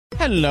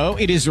Hello,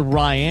 it is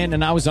Ryan,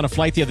 and I was on a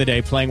flight the other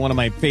day playing one of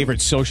my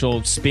favorite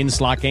social spin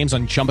slot games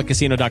on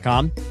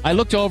ChumbaCasino.com. I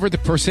looked over at the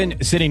person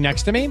sitting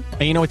next to me,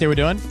 and you know what they were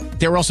doing?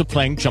 They were also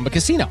playing Chumba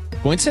Casino.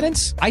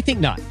 Coincidence? I think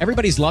not.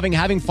 Everybody's loving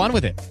having fun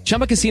with it.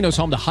 Chumba Casino is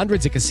home to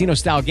hundreds of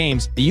casino-style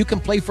games that you can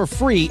play for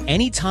free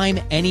anytime,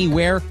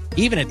 anywhere,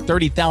 even at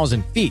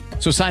 30,000 feet.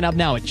 So sign up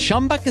now at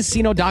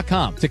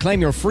ChumbaCasino.com to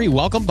claim your free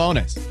welcome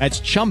bonus. That's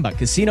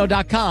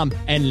ChumbaCasino.com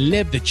and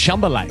live the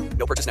Chumba life.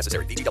 No purchase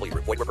necessary. VGW.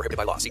 Void where prohibited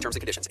by law. See terms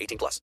and conditions. 18+.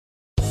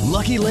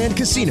 Lucky Land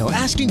Casino,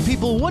 asking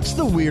people, what's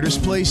the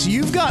weirdest place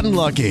you've gotten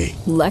lucky?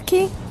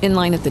 Lucky? In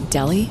line at the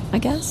deli, I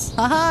guess?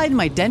 Aha, in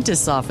my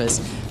dentist's office.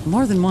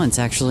 More than once,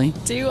 actually.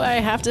 Do I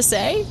have to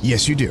say?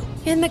 Yes, you do.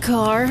 In the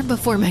car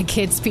before my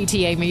kids'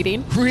 PTA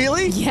meeting.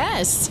 Really?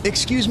 Yes.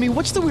 Excuse me,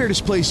 what's the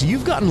weirdest place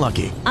you've gotten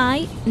lucky?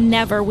 I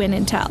never win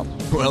and tell.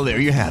 Well, there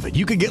you have it.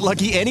 You can get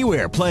lucky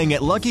anywhere, playing at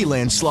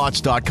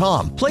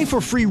LuckyLandSlots.com. Play for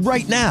free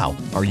right now.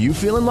 Are you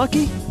feeling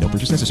lucky? No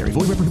purchase necessary.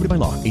 Void where prohibited by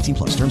law. 18+.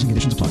 Terms and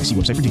conditions apply. See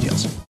website for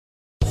details.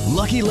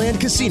 Lucky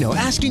Land Casino,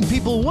 asking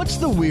people, what's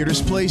the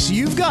weirdest place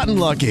you've gotten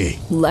lucky?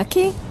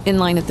 Lucky? In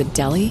line at the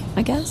deli,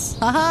 I guess?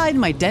 Aha, in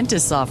my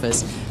dentist's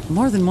office.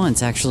 More than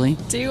once, actually.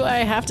 Do I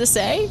have to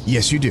say?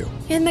 Yes, you do.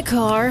 In the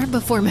car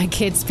before my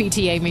kids'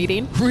 PTA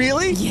meeting.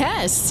 Really?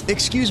 Yes.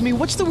 Excuse me,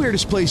 what's the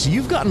weirdest place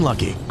you've gotten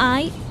lucky?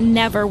 I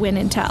never win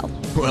and tell.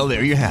 Well,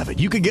 there you have it.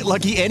 You can get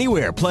lucky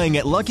anywhere, playing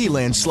at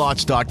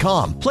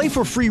LuckyLandSlots.com. Play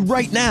for free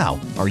right now.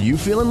 Are you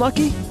feeling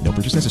lucky? No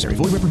purchase necessary.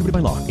 Void where prohibited by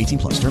law.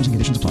 18+. Terms and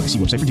conditions apply. See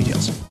website for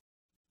details.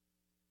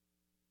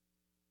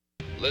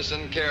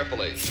 Listen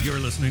carefully. You're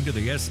listening to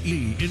the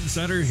SE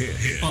Insider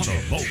Hit on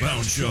the Boat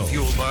Bounce Show.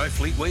 Fueled by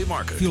Fleetway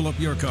Market. Fuel up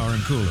your car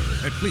and cooler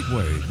at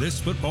Fleetway this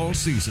football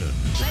season.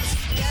 Let's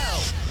go.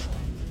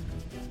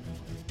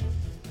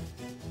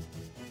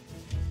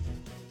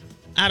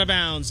 Out of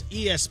Bounds,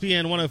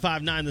 ESPN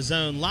 105.9 The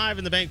Zone, live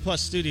in the Bank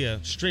Plus studio,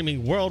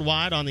 streaming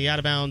worldwide on the Out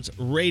of Bounds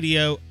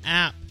radio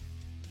app.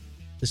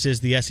 This is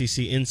the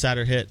SEC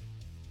Insider Hit,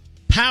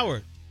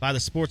 powered by the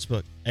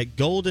Sportsbook at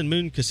Golden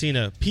Moon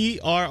Casino,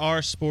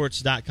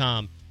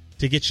 PRRsports.com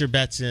to get your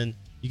bets in.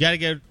 You got to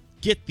go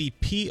get the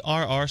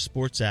PRR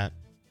Sports app,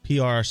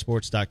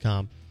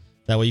 PRRsports.com.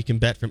 That way you can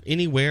bet from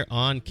anywhere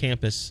on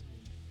campus.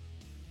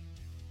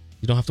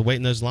 You don't have to wait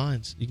in those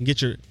lines. You can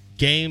get your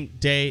game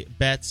day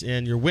bets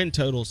in, your win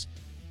totals,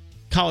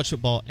 college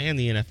football and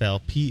the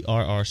NFL,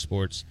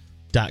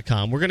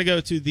 PRRsports.com. We're going to go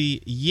to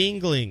the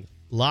Yuengling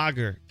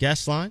Lager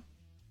guest line.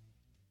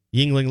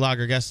 Yuengling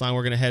Lager guest line.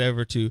 We're going to head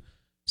over to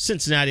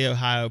Cincinnati,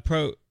 Ohio,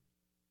 Pro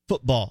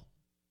Football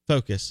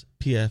Focus,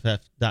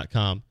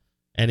 PFF.com.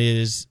 And it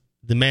is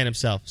the man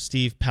himself,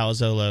 Steve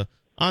Palazzolo,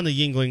 on the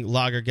Yuengling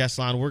Lager guest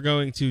line. We're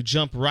going to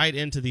jump right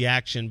into the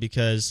action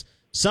because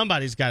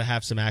somebody's got to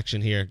have some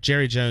action here.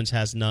 Jerry Jones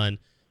has none.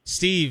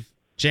 Steve,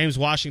 James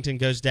Washington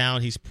goes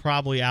down. He's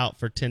probably out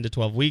for 10 to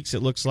 12 weeks,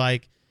 it looks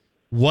like.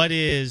 What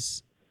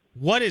is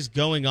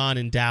going on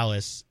in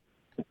Dallas?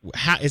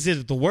 Is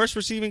it the worst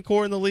receiving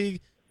core in the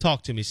league?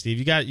 Talk to me, Steve.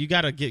 You got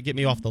to get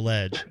me off the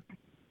ledge.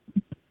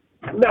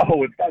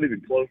 No, it's not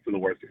even close to the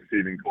worst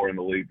receiving core in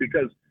the league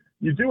because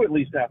you do at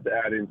least have to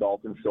add in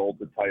Dalton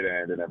Schultz at tight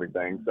end and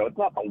everything. So it's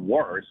not the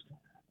worst,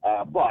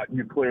 but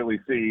you clearly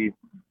see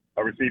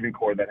a receiving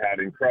core that had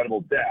incredible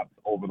depth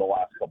over the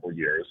last couple of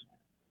years.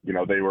 You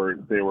know, they were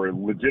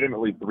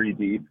legitimately three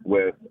deep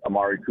with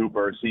Amari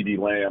Cooper, CeeDee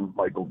Lamb,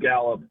 Michael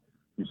Gallup.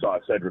 You saw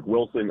Cedric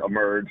Wilson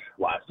emerge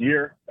last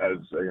year as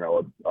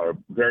a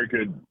very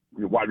good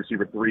wide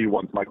receiver 3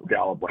 once Michael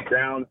Gallup went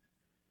down,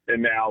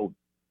 and now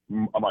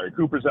Amari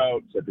Cooper's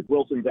out, Cedric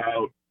Wilson's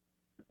out.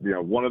 You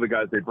know, one of the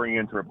guys they bring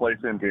in to replace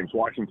him, James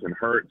Washington,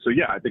 hurt. So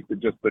yeah, I think that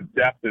just the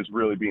depth is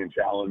really being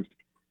challenged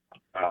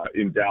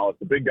in Dallas.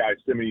 The big guy,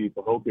 Simi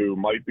Fehoko,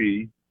 might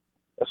be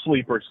a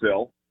sleeper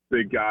still.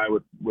 Big guy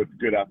with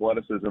good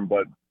athleticism,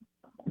 but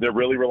they're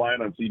really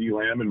relying on CeeDee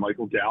Lamb and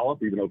Michael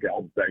Gallup, even though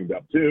Gallup's banged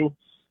up too.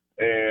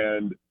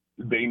 And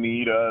they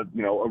need a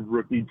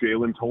rookie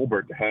Jalen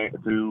Tolbert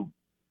to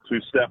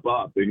step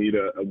up. They need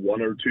a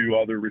one or two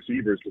other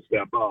receivers to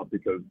step up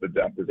because the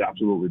depth is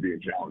absolutely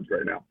being challenged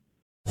right now.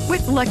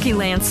 With Lucky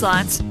Land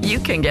Slots, you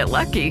can get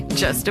lucky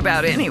just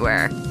about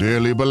anywhere.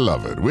 Dearly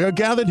beloved, we are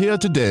gathered here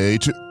today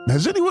to...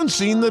 Has anyone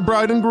seen the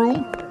bride and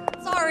groom?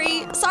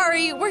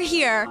 Sorry, we're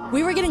here.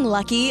 We were getting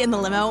lucky in the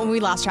limo and we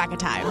lost track of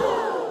time.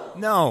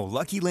 No,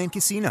 Lucky Land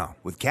Casino,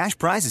 with cash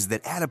prizes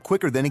that add up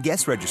quicker than a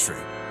guest registry.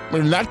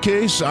 In that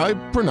case, I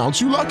pronounce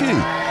you lucky.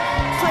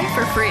 Play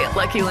for free at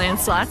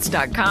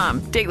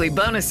LuckyLandSlots.com. Daily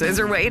bonuses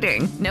are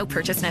waiting. No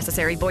purchase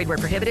necessary. Void where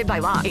prohibited by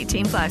law.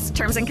 18+.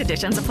 Terms and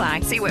conditions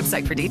apply. See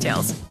website for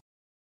details.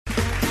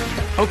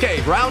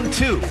 Okay, round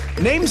 2.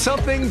 Name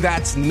something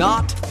that's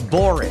not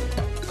boring.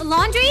 A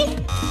laundry?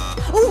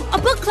 Ooh, a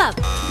book club.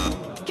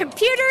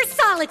 Computer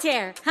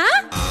solitaire,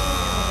 huh?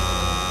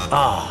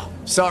 Ah,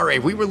 sorry.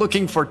 We were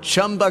looking for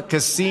Chumba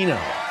Casino.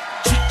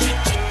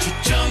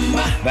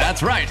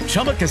 That's right.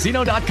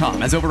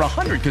 ChumbaCasino.com has over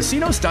 100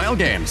 casino-style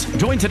games.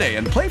 Join today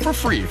and play for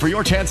free for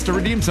your chance to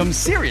redeem some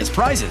serious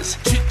prizes.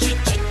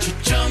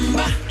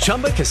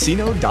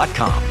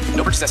 ChumbaCasino.com.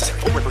 No purchase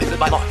necessary. Void where prohibited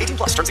by law. 18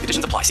 plus terms and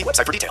conditions apply. See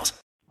website for details.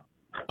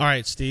 All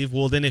right, Steve.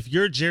 Well, then if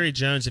you're Jerry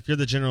Jones, if you're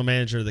the general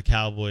manager of the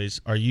Cowboys,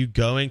 are you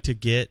going to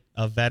get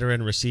a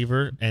veteran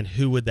receiver? And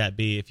who would that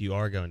be if you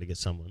are going to get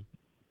someone?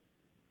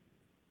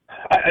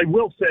 I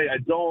will say I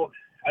don't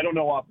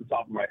know off the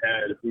top of my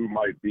head who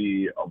might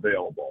be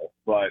available,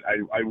 but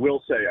I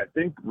will say I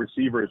think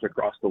receivers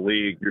across the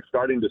league, you're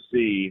starting to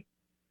see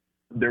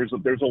there's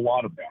a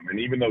lot of them. And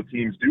even though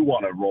teams do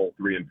want to roll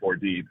 3 and 4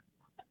 deep,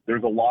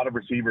 there's a lot of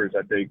receivers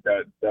I think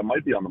that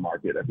might be on the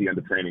market at the end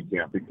of training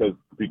camp because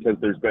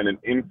there's been an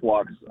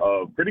influx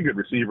of pretty good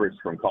receivers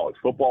from college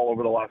football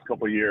over the last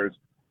couple of years.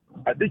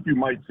 I think you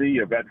might see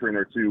a veteran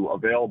or two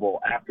available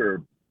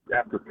after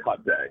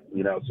cut day,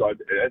 so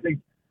I think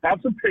have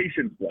some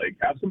patience, Blake.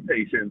 Have some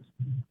patience,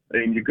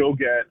 and you go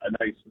get a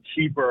nice,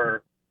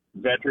 cheaper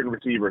veteran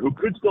receiver who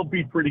could still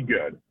be pretty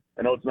good.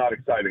 I know it's not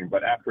exciting,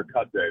 but after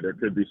cut day, there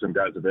could be some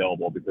guys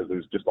available because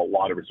there's just a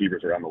lot of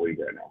receivers around the league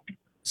right now.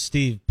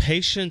 Steve,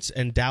 patience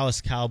and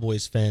Dallas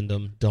Cowboys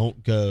fandom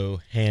don't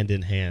go hand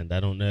in hand. I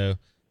don't know.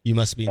 You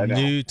must be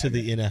new to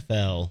the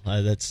NFL.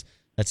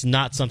 That's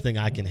not something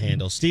I can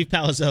handle. Steve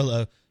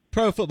Palazzolo,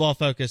 Pro Football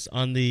Focus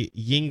on the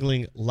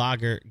Yingling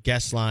Lager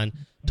guest line,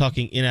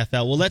 talking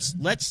NFL. Well, let's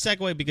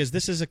segue because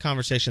this is a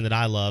conversation that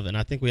I love, and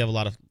I think we have a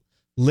lot of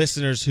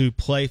listeners who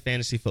play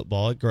fantasy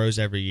football. It grows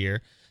every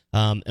year,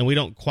 and we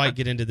don't quite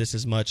get into this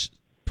as much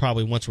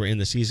probably once we're in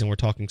the season. We're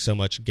talking so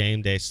much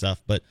game day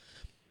stuff, but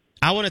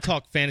I want to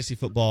talk fantasy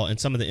football and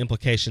some of the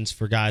implications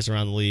for guys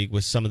around the league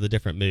with some of the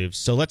different moves.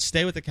 So let's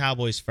stay with the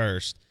Cowboys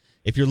first.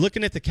 If you're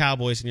looking at the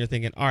Cowboys and you're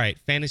thinking, all right,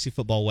 fantasy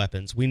football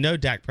weapons, we know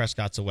Dak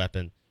Prescott's a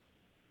weapon.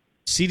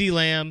 CeeDee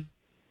Lamb,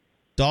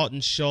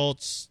 Dalton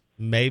Schultz,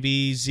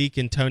 maybe Zeke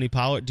and Tony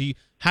Pollard.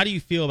 How do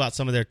you feel about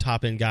some of their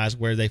top-end guys,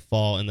 where they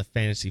fall in the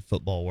fantasy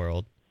football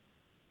world?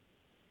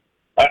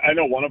 I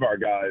know one of our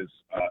guys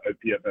at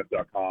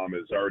PFF.com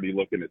is already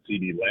looking at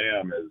CeeDee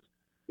Lamb as,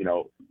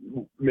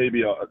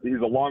 maybe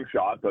he's a long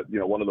shot, but,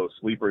 one of those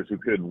sleepers who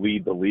could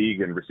lead the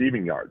league in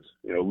receiving yards,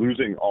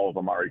 losing all of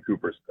Amari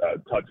Cooper's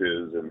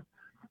touches and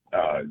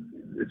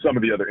some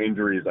of the other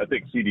injuries. I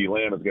think CeeDee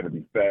Lamb is going to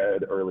be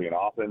fed early and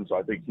often, so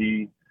I think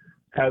he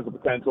has the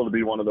potential to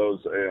be one of those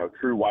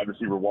true wide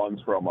receiver ones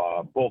from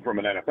both from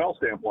an NFL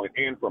standpoint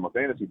and from a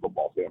fantasy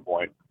football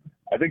standpoint.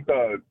 I think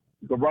the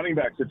running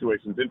back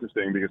situation is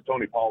interesting because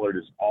Tony Pollard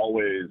is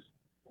always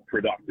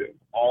productive,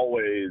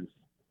 always.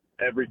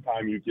 Every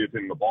time you give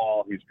him the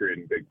ball, he's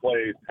creating big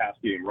plays, pass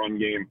game, run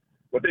game.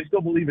 But they still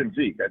believe in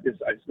Zeke. I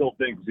still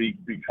think Zeke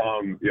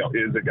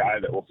is a guy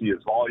that will see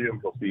his volume,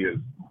 he'll see his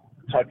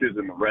touches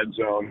in the red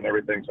zone and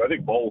everything. So I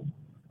think both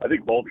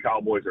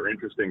Cowboys are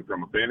interesting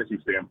from a fantasy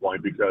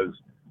standpoint because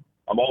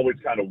I'm always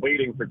kind of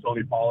waiting for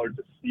Tony Pollard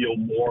to steal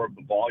more of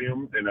the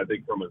volume. And I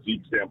think from a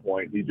Zeke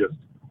standpoint, he just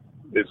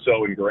is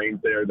so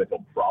ingrained there that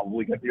he'll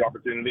probably get the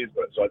opportunities.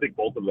 So I think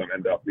both of them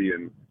end up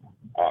being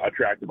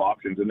attractive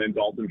options. And then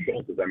Dalton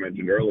Schultz, as I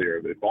mentioned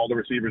earlier, if all the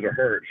receivers are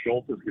hurt,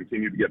 Schultz has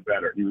continued to get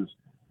better. He was,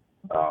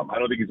 I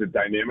don't think he's a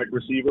dynamic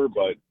receiver,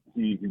 but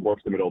he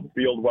works the middle of the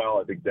field well.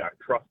 I think Dak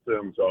trusts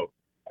him. So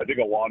I think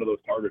a lot of those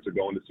targets are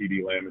going to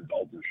CeeDee Lamb and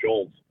Dalton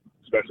Schultz,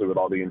 especially with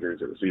all the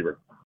injuries at receiver.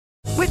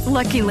 With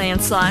Lucky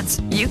Land Slots,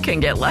 you can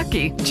get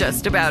lucky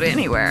just about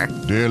anywhere.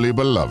 Dearly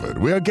beloved,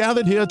 we are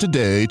gathered here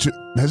today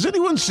to... Has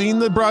anyone seen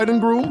the bride and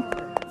groom?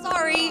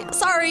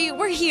 Sorry,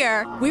 we're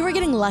here. We were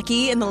getting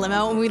lucky in the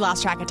limo and we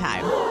lost track of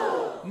time.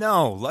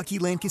 No, Lucky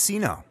Land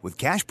Casino, with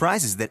cash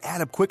prizes that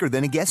add up quicker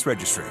than a guest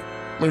registry.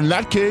 In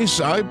that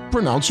case, I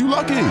pronounce you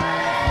lucky.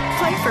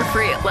 Play for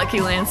free at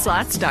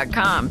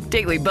LuckyLandSlots.com.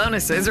 Daily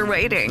bonuses are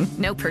waiting.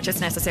 No purchase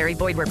necessary.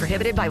 Void where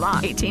prohibited by law.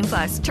 18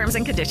 plus. Terms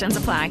and conditions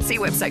apply. See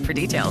website for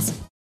details.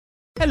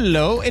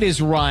 Hello, it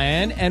is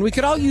Ryan, and we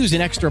could all use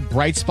an extra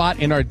bright spot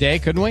in our day,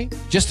 couldn't we?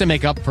 Just to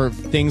make up for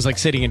things like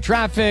sitting in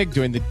traffic,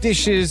 doing the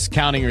dishes,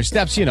 counting your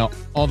steps,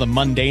 all the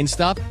mundane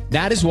stuff.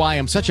 That is why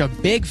I'm such a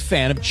big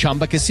fan of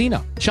Chumba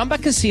Casino. Chumba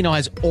Casino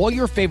has all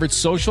your favorite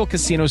social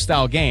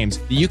casino-style games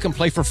that you can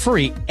play for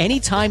free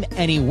anytime,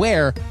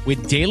 anywhere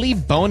with daily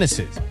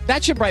bonuses.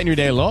 That should brighten your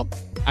day a little.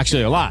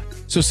 Actually, a lot.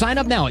 So sign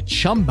up now at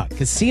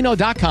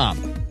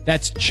ChumbaCasino.com.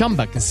 That's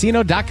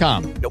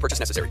ChumbaCasino.com. No purchase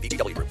necessary.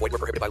 VGW Group. Void where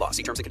prohibited by law.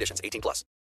 See terms and conditions. 18 plus.